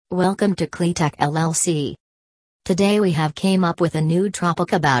Welcome to Cleatech LLC. Today we have came up with a new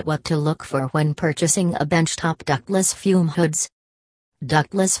topic about what to look for when purchasing a benchtop ductless fume hoods.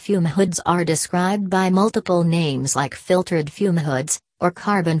 Ductless fume hoods are described by multiple names like filtered fume hoods, or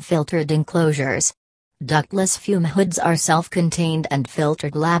carbon-filtered enclosures. Ductless fume hoods are self-contained and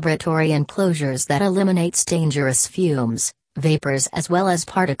filtered laboratory enclosures that eliminates dangerous fumes, vapors as well as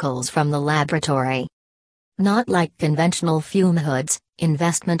particles from the laboratory. Not like conventional fume hoods,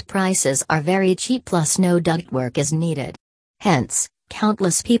 investment prices are very cheap plus no ductwork is needed. Hence,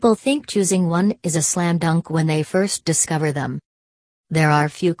 countless people think choosing one is a slam dunk when they first discover them. There are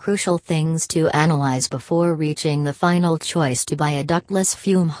few crucial things to analyze before reaching the final choice to buy a ductless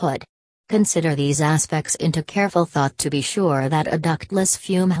fume hood. Consider these aspects into careful thought to be sure that a ductless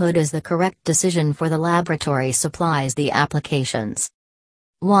fume hood is the correct decision for the laboratory supplies the applications.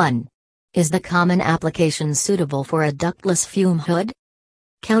 1. Is the common application suitable for a ductless fume hood?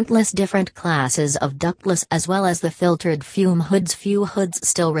 Countless different classes of ductless as well as the filtered fume hoods. Few hoods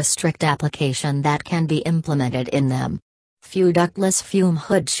still restrict application that can be implemented in them. Few ductless fume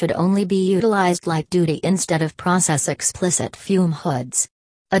hoods should only be utilized light duty instead of process explicit fume hoods.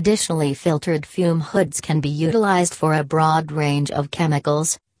 Additionally, filtered fume hoods can be utilized for a broad range of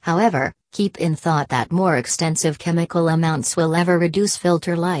chemicals. However, keep in thought that more extensive chemical amounts will ever reduce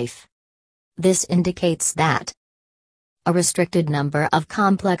filter life. This indicates that a restricted number of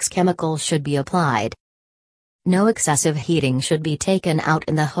complex chemicals should be applied. No excessive heating should be taken out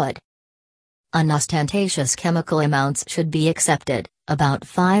in the hood. Unostentatious chemical amounts should be accepted, about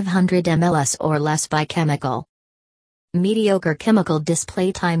 500 ml or less by chemical. Mediocre chemical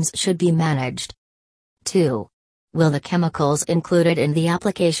display times should be managed. 2. Will the chemicals included in the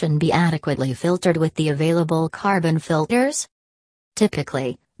application be adequately filtered with the available carbon filters?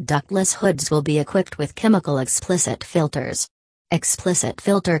 Typically, ductless hoods will be equipped with chemical explicit filters. Explicit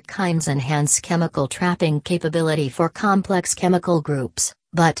filter kinds enhance chemical trapping capability for complex chemical groups,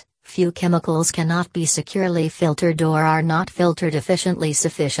 but few chemicals cannot be securely filtered or are not filtered efficiently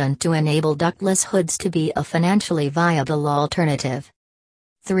sufficient to enable ductless hoods to be a financially viable alternative.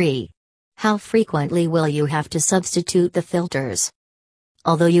 3. How frequently will you have to substitute the filters?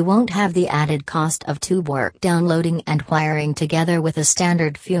 Although you won't have the added cost of tube work downloading and wiring together with a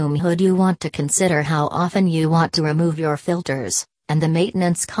standard fume hood, you want to consider how often you want to remove your filters, and the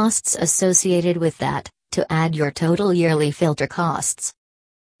maintenance costs associated with that, to add your total yearly filter costs.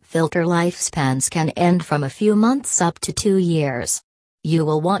 Filter lifespans can end from a few months up to 2 years. You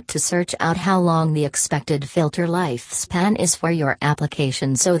will want to search out how long the expected filter lifespan is for your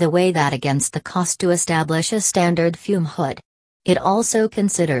application, so the weigh that against the cost to establish a standard fume hood. It also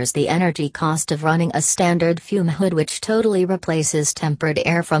considers the energy cost of running a standard fume hood, which totally replaces tempered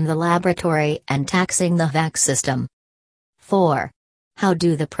air from the laboratory and taxing the vac system. 4. How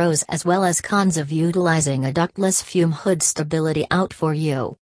do the pros as well as cons of utilizing a ductless fume hood stability out for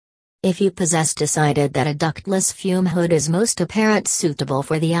you? If you decided that a ductless fume hood is most apparent suitable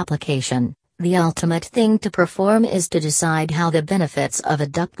for the application, the ultimate thing to perform is to decide how the benefits of a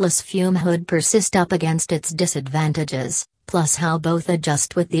ductless fume hood persist up against its disadvantages, plus how both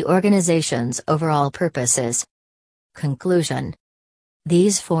adjust with the organization's overall purposes. Conclusion.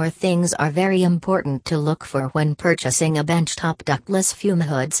 These 4 things are very important to look for when purchasing a benchtop ductless fume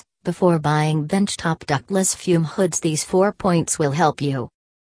hoods. Before buying benchtop ductless fume hoods, these 4 points will help you.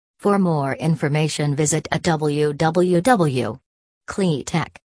 For more information, visit at www.cleatech.com.